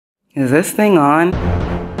Is this thing on?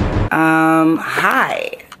 Hi.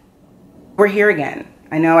 We're here again.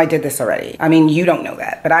 I know I did this already. I mean, you don't know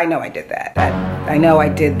that, but I know I did that. I know I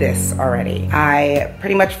did this already. I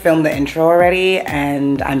pretty much filmed the intro already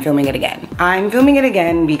and I'm filming it again. I'm filming it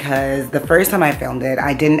again because the first time I filmed it,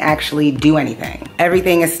 I didn't actually do anything.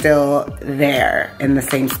 Everything is still there in the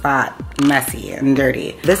same spot, messy and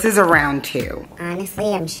dirty. This is a round 2.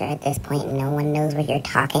 Honestly, I'm sure at this point no one knows what you're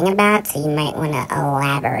talking about, so you might want to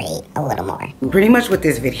elaborate a little more. Pretty much what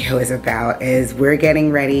this video is about is we're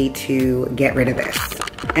getting ready to get rid of this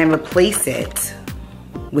and replace it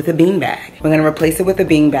with a beanbag. We're gonna replace it with a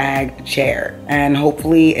beanbag chair, and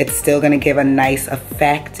hopefully it's still gonna give a nice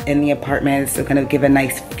effect in the apartment. It's still gonna give a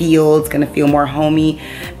nice feel. It's gonna feel more homey,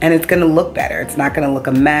 and it's gonna look better. It's not gonna look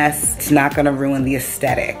a mess. It's not gonna ruin the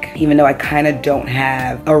aesthetic, even though I kind of don't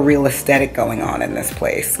have a real aesthetic going on in this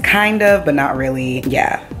place. Kind of, but not really,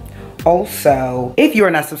 yeah. Also, if you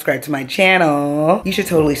are not subscribed to my channel, you should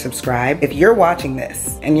totally subscribe. If you're watching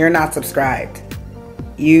this and you're not subscribed,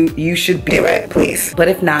 you should do it, please. But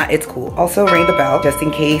if not, it's cool. Also, ring the bell just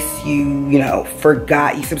in case you know,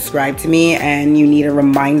 forgot you subscribed to me and you need a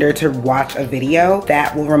reminder to watch a video.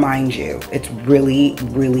 That will remind you. It's really,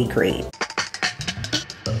 really great.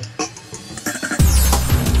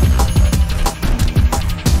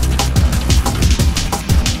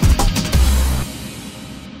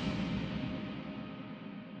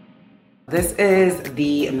 This is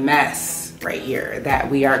the mess right here that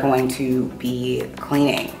we are going to be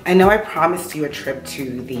cleaning. I know I promised you a trip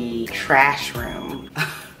to the trash room.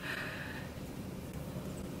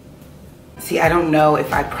 See, I don't know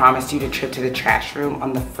if I promised you the trip to the trash room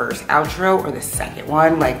on the first outro or the second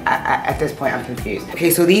one. Like, at this point, I'm confused. Okay,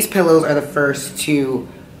 so these pillows are the first to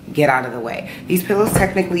get out of the way. These pillows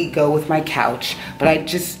technically go with my couch, but I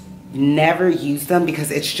just never use them because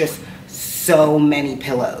it's just so many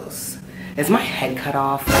pillows. Is my head cut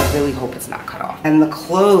off? I really hope it's not cut off. And the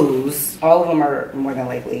clothes, all of them are more than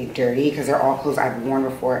likely dirty because they're all clothes I've worn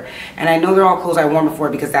before. And I know they're all clothes I've worn before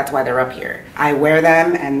because that's why they're up here. I wear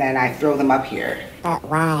them and then I throw them up here. But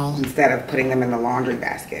why? Instead of putting them in the laundry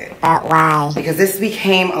basket. But why? Because this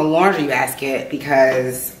became a laundry basket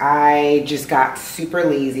because I just got super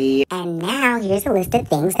lazy. And now here's a list of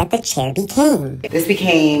things that the chair became. This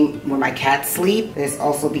became where my cats sleep. This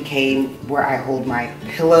also became where I hold my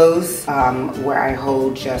pillows, where I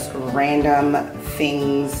hold just random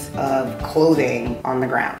things of clothing on the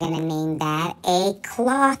ground. I'm gonna name that a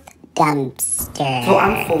cloth dumpster. So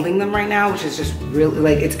I'm folding them right now, which is just really,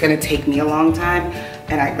 like, it's gonna take me a long time.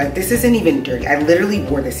 And this isn't even dirty. I literally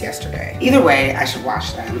wore this yesterday. Either way, I should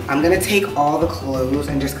wash them. I'm gonna take all the clothes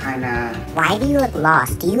and just kinda... Why do you look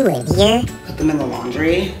lost? Do you live here? Put them in the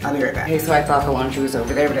laundry. I'll be right back. Okay, so I thought the laundry was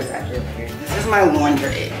over there, but it's actually over here. This is my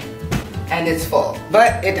laundry. And it's full,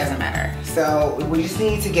 but it doesn't matter. So we just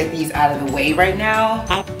need to get these out of the way right now.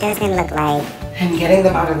 That doesn't look like... And getting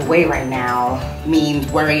them out of the way right now means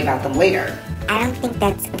worrying about them later. I don't think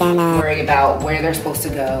that's gonna... Worry about where they're supposed to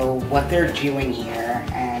go, what they're doing here,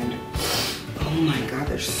 and oh my God,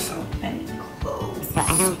 there's so many clothes. So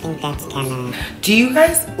I don't think that's gonna... Do you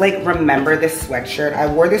guys like remember this sweatshirt? I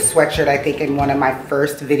wore this sweatshirt I think in one of my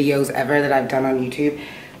first videos ever that I've done on YouTube.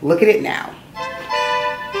 Look at it now.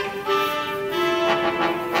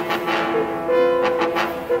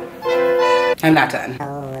 I'm not done.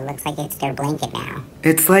 Oh, it looks like it's their blanket now.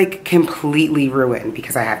 It's like completely ruined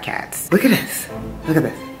because I have cats. Look at this. Look at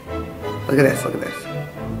this. Look at this. Look at this.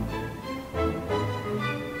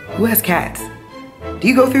 Who has cats? Do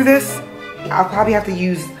you go through this? I'll probably have to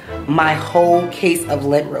use my whole case of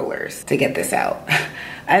lint rollers to get this out.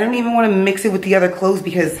 I don't even want to mix it with the other clothes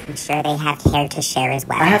because I'm sure they have hair to share as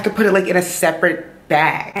well. I have to put it like in a separate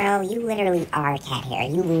bag. Girl, you literally are cat hair.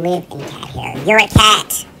 You live in cat hair. You're a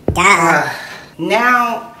cat. Duh.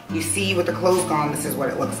 Now you see with the clothes gone, this is what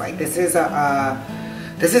it looks like. This is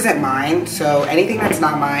this isn't mine, so anything that's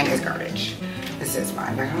not mine is garbage. This is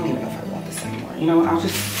mine, but I don't even know if I want this anymore. You know what, I'll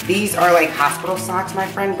just, these are like hospital socks my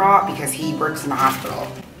friend brought because he works in the hospital.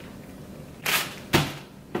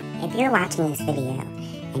 If you're watching this video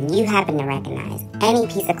and you happen to recognize any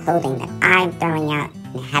piece of clothing that I'm throwing out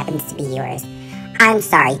and it happens to be yours, I'm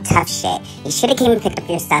sorry, tough shit. You should have came and picked up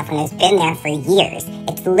your stuff when it's been there for years.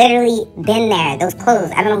 It's literally been there. Those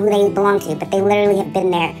clothes, I don't know who they belong to, but they literally have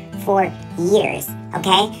been there for years,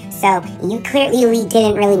 okay? So you clearly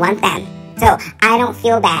didn't really want them. So I don't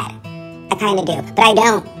feel bad. I kind of do, but I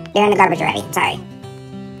don't. They're in the garbage already, sorry.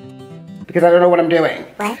 Because I don't know what I'm doing.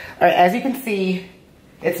 What? All right, as you can see,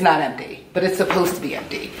 It's not empty, but it's supposed to be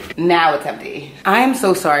empty. Now it's empty. I am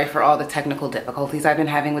so sorry for all the technical difficulties I've been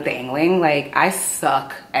having with the angling. Like, I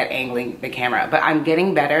suck at angling the camera, but I'm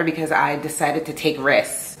getting better because I decided to take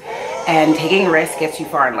risks. And taking risks gets you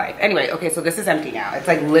far in life. Anyway, okay, so this is empty now. It's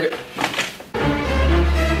like literally,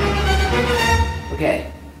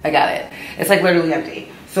 okay, I got it. It's like literally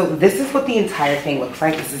empty. So this is what the entire thing looks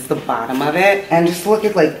like. This is the bottom of it. And just look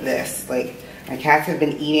at like this, like, my cats have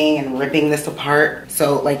been eating and ripping this apart.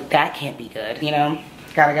 So like that can't be good, you know?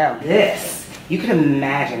 Gotta go. This, you can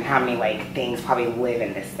imagine how many like things probably live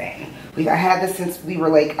in this thing. I had this since we were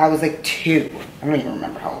like, I was like 2. I don't even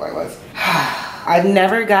remember how old I was. I've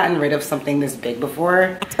never gotten rid of something this big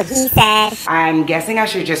before. That's what he said. I'm guessing I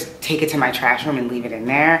should just take it to my trash room and leave it in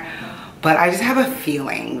there. But I just have a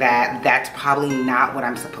feeling that that's probably not what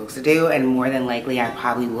I'm supposed to do, and more than likely I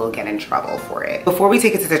probably will get in trouble for it. Before we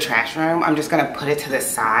take it to the trash room, I'm just gonna put it to the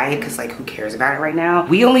side because like who cares about it right now?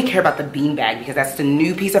 We only care about the beanbag because that's the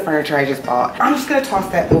new piece of furniture I just bought. I'm just gonna toss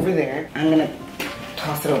that over there. I'm gonna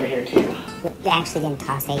toss it over here too. You actually didn't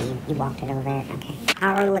toss it, you walked it over. Okay.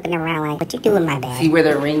 I was looking around like, what you do in my bag? See where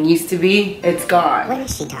the ring used to be? It's gone. What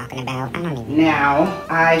is she talking about? I don't even know. Now,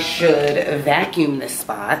 I should vacuum this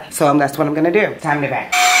spot. So that's what I'm gonna do. Time to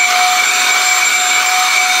vacuum.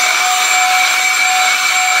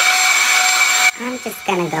 I'm just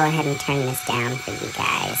gonna go ahead and turn this down for you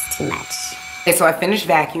guys. Too much. Okay, so I finished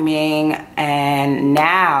vacuuming and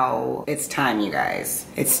now it's time, you guys.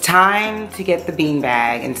 It's time to get the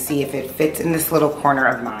beanbag and see if it fits in this little corner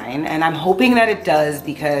of mine. And I'm hoping that it does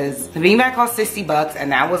because the beanbag cost 60 bucks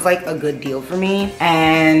and that was like a good deal for me.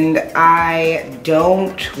 And I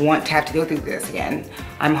don't want to have to go through this again.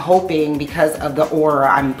 I'm hoping because of the aura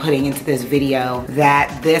I'm putting into this video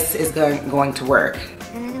that this is going to work.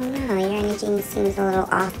 I don't know, your energy seems a little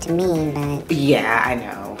off to me, but... Yeah, I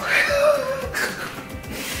know.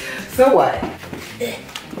 So what?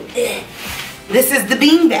 This is the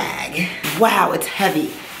beanbag. Wow, it's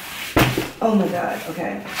heavy. Oh my God,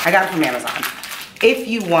 okay. I got it from Amazon. If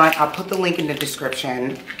you want, I'll put the link in the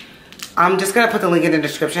description. I'm just gonna put the link in the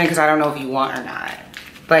description because I don't know if you want or not.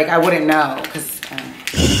 Like, I wouldn't know because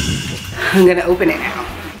I'm gonna open it now.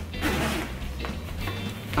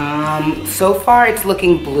 So far it's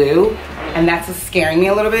looking blue and that's what's scaring me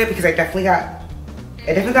a little bit because it definitely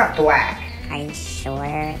got black. Are you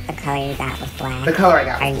sure the color you got was black? The color I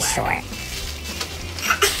got was black. Are you sure?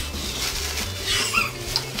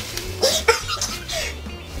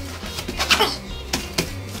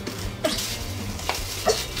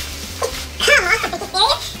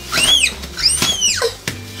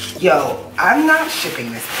 Yo, I'm not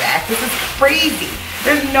shipping this back. This is crazy.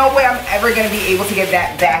 There's no way I'm ever gonna be able to get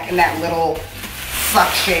that back in that little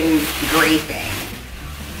suction gray thing.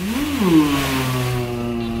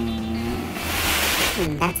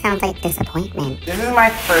 That sounds like disappointment. This is my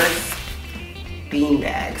first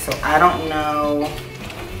beanbag, so I don't know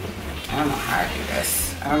how to do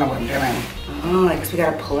this. I don't know what I'm doing. Oh, I guess we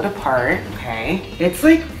gotta pull it apart, okay. It's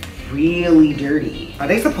like really dirty. Are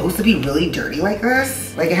they supposed to be really dirty like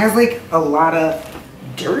this? Like it has like a lot of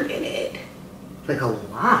dirt in it. Like a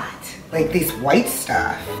lot. Like this white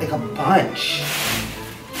stuff, like a bunch.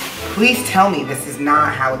 Please tell me this is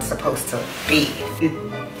not how it's supposed to be.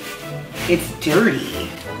 It's dirty.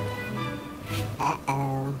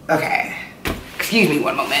 Uh-oh. Okay, excuse me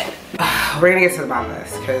one moment. We're gonna get to the bottom of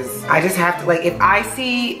this because I just have to, like, if I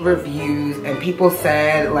see reviews and people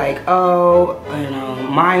said like, oh, you know,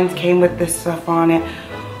 mine came with this stuff on it.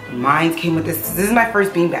 Mine came with this. This is my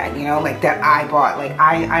first beanbag, you know, like that I bought. Like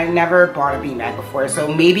I never bought a beanbag before,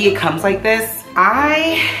 so maybe it comes like this.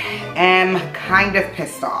 I am kind of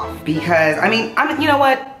pissed off because, I mean, you know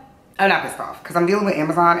what? I'm not pissed off because I'm dealing with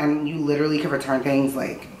Amazon and you literally can return things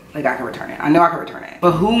like I can return it. I know I can return it.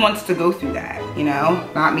 But who wants to go through that, you know?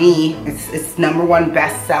 Not me. It's #1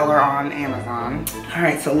 bestseller on Amazon. All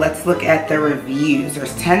right, so let's look at the reviews.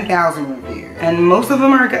 There's 10,000 reviews and most of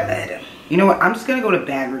them are good. You know what, I'm just gonna go to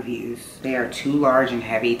bad reviews. They are too large and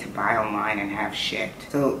heavy to buy online and have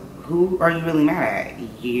shipped. So who are you really mad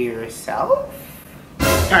at? Yourself?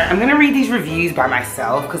 All right, I'm gonna read these reviews by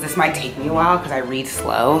myself because this might take me a while because I read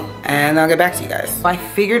slow and I'll get back to you guys. So I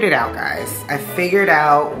figured it out, guys. I figured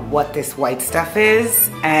out what this white stuff is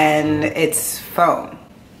and it's foam.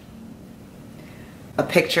 A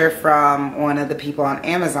picture from one of the people on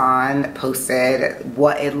Amazon posted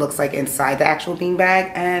what it looks like inside the actual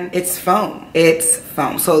beanbag and it's foam. It's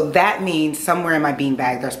foam. So that means somewhere in my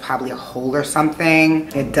beanbag there's probably a hole or something.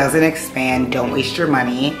 It doesn't expand. Don't waste your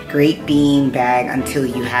money. Great beanbag until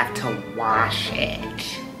you have to wash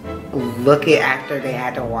it. Look at after they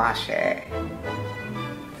had to wash it.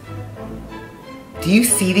 Do you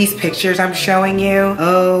see these pictures I'm showing you?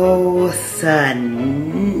 Oh,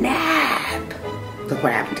 snap. Look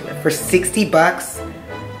what happened to it. For 60 bucks.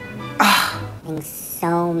 Having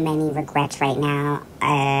so many regrets right now.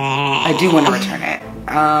 I do want to return it.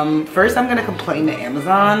 First I'm gonna complain to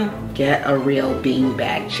Amazon. Get a real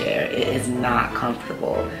beanbag chair. It is not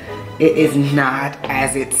comfortable. It is not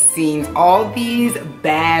as it seems. All these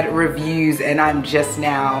bad reviews and I'm just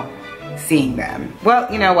now seeing them. Well,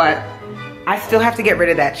 you know what? I still have to get rid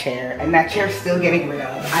of that chair, and that chair's still getting rid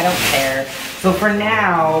of. I don't care. So for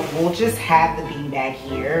now, we'll just have the beanbag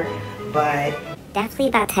here, but Definitely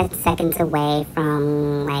about 10 seconds away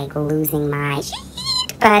from like losing my shit,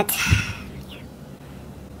 but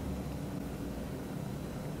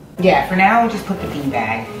yeah, for now, we'll just put the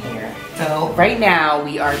beanbag here. So right now,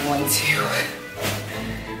 we are going to,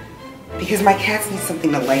 because my cats need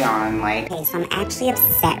something to lay on, like. Okay, so I'm actually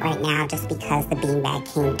upset right now just because the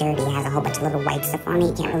beanbag came dirty. It has a whole bunch of little white stuff on it.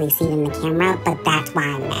 You can't really see it in the camera, but that's why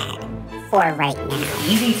I'm mad for right now.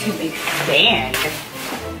 Easy to expand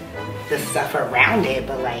the stuff around it,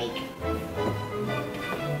 but like,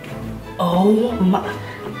 oh my.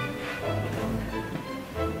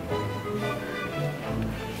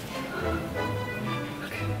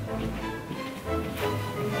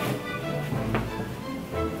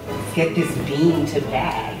 Get this bean to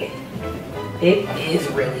bag. It is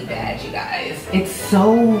really bad, you guys. It's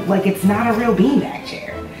so, like, it's not a real beanbag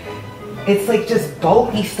chair. It's like just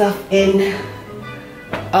bulky stuff in,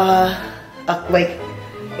 like,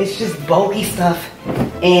 it's just bulky stuff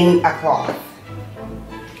in a cloth.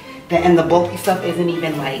 And the bulky stuff isn't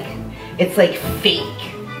even like, it's like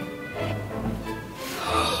fake.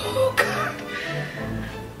 Oh God.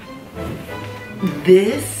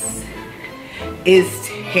 This is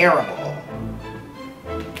terrible.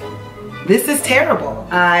 This is terrible.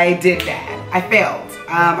 I did bad. I failed.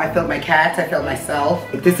 I failed my cats. I failed myself.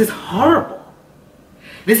 This is horrible.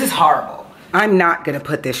 This is horrible. I'm not gonna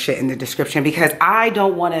put this shit in the description because I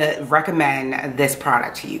don't wanna recommend this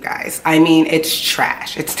product to you guys. I mean, it's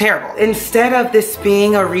trash. It's terrible. Instead of this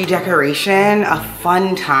being a redecoration, a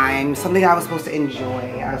fun time, something I was supposed to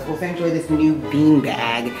enjoy, I was supposed to enjoy this new bean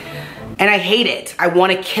bag, and I hate it. I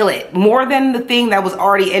wanna kill it. More than the thing that was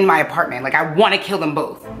already in my apartment. Like, I wanna kill them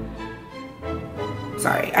both.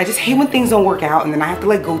 Sorry, I just hate when things don't work out and then I have to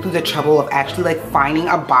like go through the trouble of actually like finding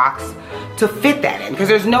a box to fit that in, because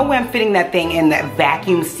there's no way I'm fitting that thing in that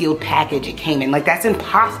vacuum sealed package it came in. Like, that's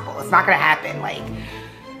impossible. It's not gonna happen. Like,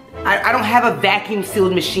 I don't have a vacuum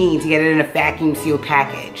sealed machine to get it in a vacuum sealed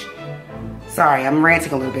package. Sorry, I'm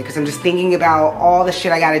ranting a little bit because I'm just thinking about all the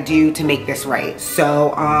shit I gotta do to make this right.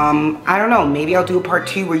 So, I don't know, maybe I'll do a part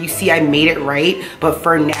 2 where you see I made it right, but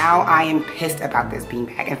for now, I am pissed about this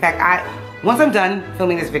beanbag. In fact, once I'm done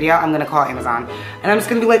filming this video, I'm gonna call Amazon and I'm just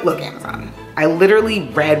gonna be like, look, Amazon, I literally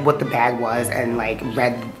read what the bag was and like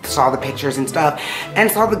saw the pictures and stuff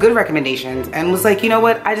and saw the good recommendations and was like, you know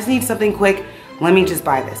what? I just need something quick. Let me just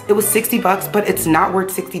buy this. It was 60 bucks, but it's not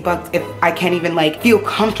worth 60 bucks if I can't even like feel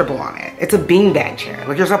comfortable on it. It's a beanbag chair.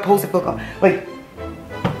 Like, you're supposed to feel like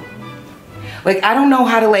I don't know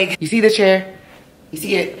how to like, you see the chair? You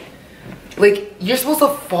see it? Like, you're supposed to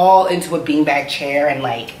fall into a beanbag chair and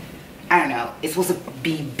like, I don't know, it's supposed to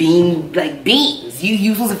be beans.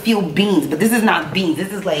 You're supposed to feel beans, but this is not beans.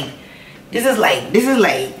 This is like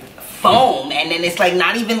foam, and then it's like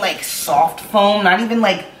not even like soft foam, not even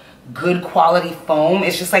like good quality foam.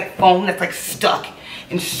 It's just like foam that's like stuck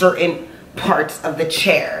in certain parts of the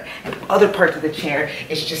chair, and other parts of the chair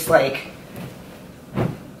it's just like,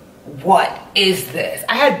 what is this?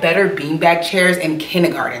 I had better beanbag chairs in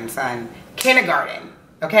kindergarten, son. Kindergarten,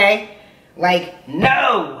 okay? Like,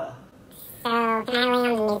 no. So, can I lay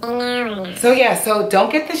on the new thing now or not? So yeah, so don't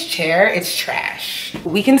get this chair, it's trash.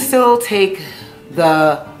 We can still take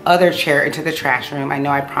the other chair into the trash room. I know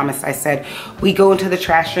I promised, I said we go into the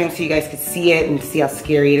trash room so you guys could see it and see how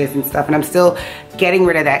scary it is and stuff, and I'm still getting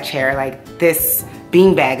rid of that chair. Like, this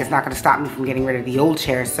beanbag is not gonna stop me from getting rid of the old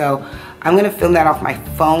chair, so I'm gonna film that off my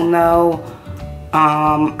phone though.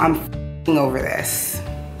 I'm f***ing over this.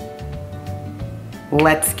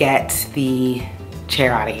 Let's get the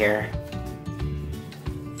chair out of here.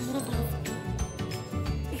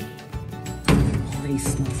 Already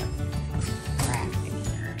smells like crap in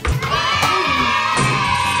here.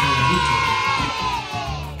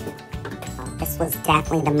 This was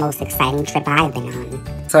definitely the most exciting trip I've been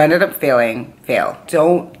on. So I ended up failing. Fail.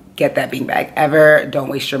 Don't get that beanbag ever. Don't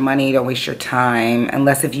waste your money. Don't waste your time.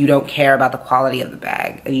 Unless if you don't care about the quality of the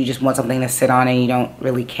bag and you just want something to sit on and you don't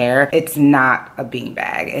really care. It's not a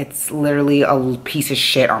beanbag. It's literally a piece of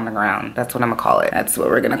shit on the ground. That's what I'm gonna call it. That's what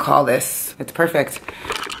we're gonna call this. It's perfect.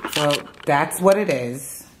 So that's what it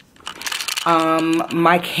is.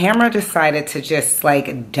 My camera decided to just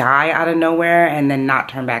like die out of nowhere and then not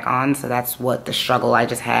turn back on. So that's what the struggle I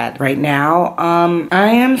just had right now. I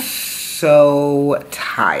am so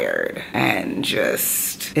tired and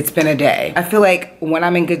just, it's been a day. I feel like when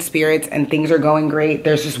I'm in good spirits and things are going great,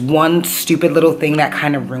 there's just one stupid little thing that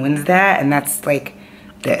kind of ruins that. And that's like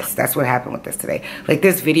this. That's what happened with this today. Like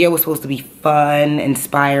this video was supposed to be fun,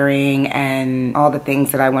 inspiring, and all the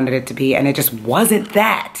things that I wanted it to be. And it just wasn't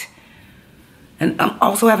that. And I'm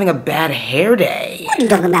also having a bad hair day. What are you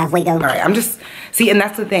talking about, Fuego? All right, I'm just, see, and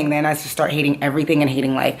that's the thing. Then I just start hating everything and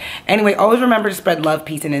hating life. Anyway, always remember to spread love,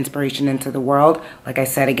 peace, and inspiration into the world. Like I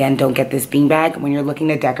said, again, don't get this beanbag. When you're looking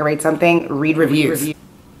to decorate something, read reviews.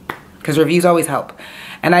 Because reviews always help.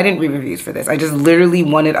 And I didn't read reviews for this. I just literally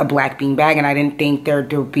wanted a black beanbag, and I didn't think there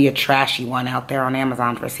would be a trashy one out there on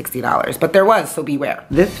Amazon for $60. But there was, so beware.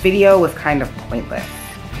 This video was kind of pointless.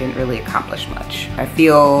 Didn't really accomplish much. I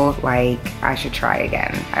feel like I should try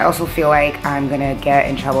again. I also feel like I'm gonna get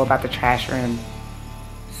in trouble about the trash room.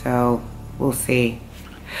 So we'll see.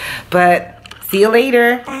 But see you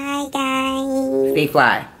later. Bye, guys. Stay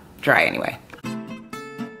fly. Dry anyway.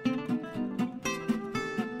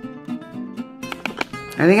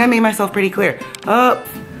 I think I made myself pretty clear. Oh,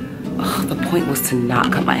 the point was to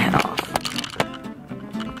not cut my head off.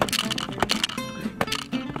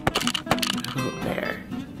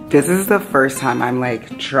 This is the first time I'm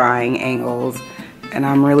like trying angles, and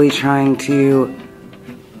I'm really trying to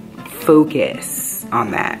focus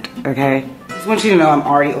on that, okay? I just want you to know I'm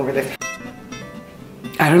already over this.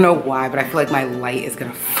 I don't know why, but I feel like my light is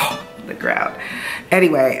gonna fall to the ground.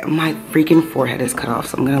 Anyway, my freaking forehead is cut off,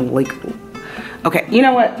 so I'm gonna like, okay, you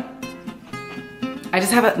know what? I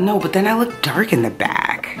just have a, no, but then I look dark in the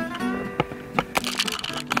back.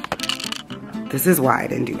 This is why I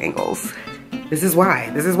didn't do angles. This is why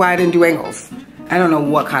I didn't do angles. I don't know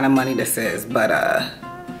what kind of money this is, but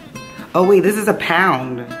oh wait, this is a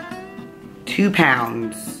pound. 2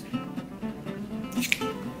 pounds.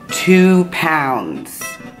 2 pounds.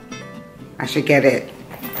 I should get it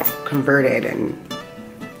converted and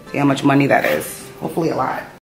see how much money that is. Hopefully a lot.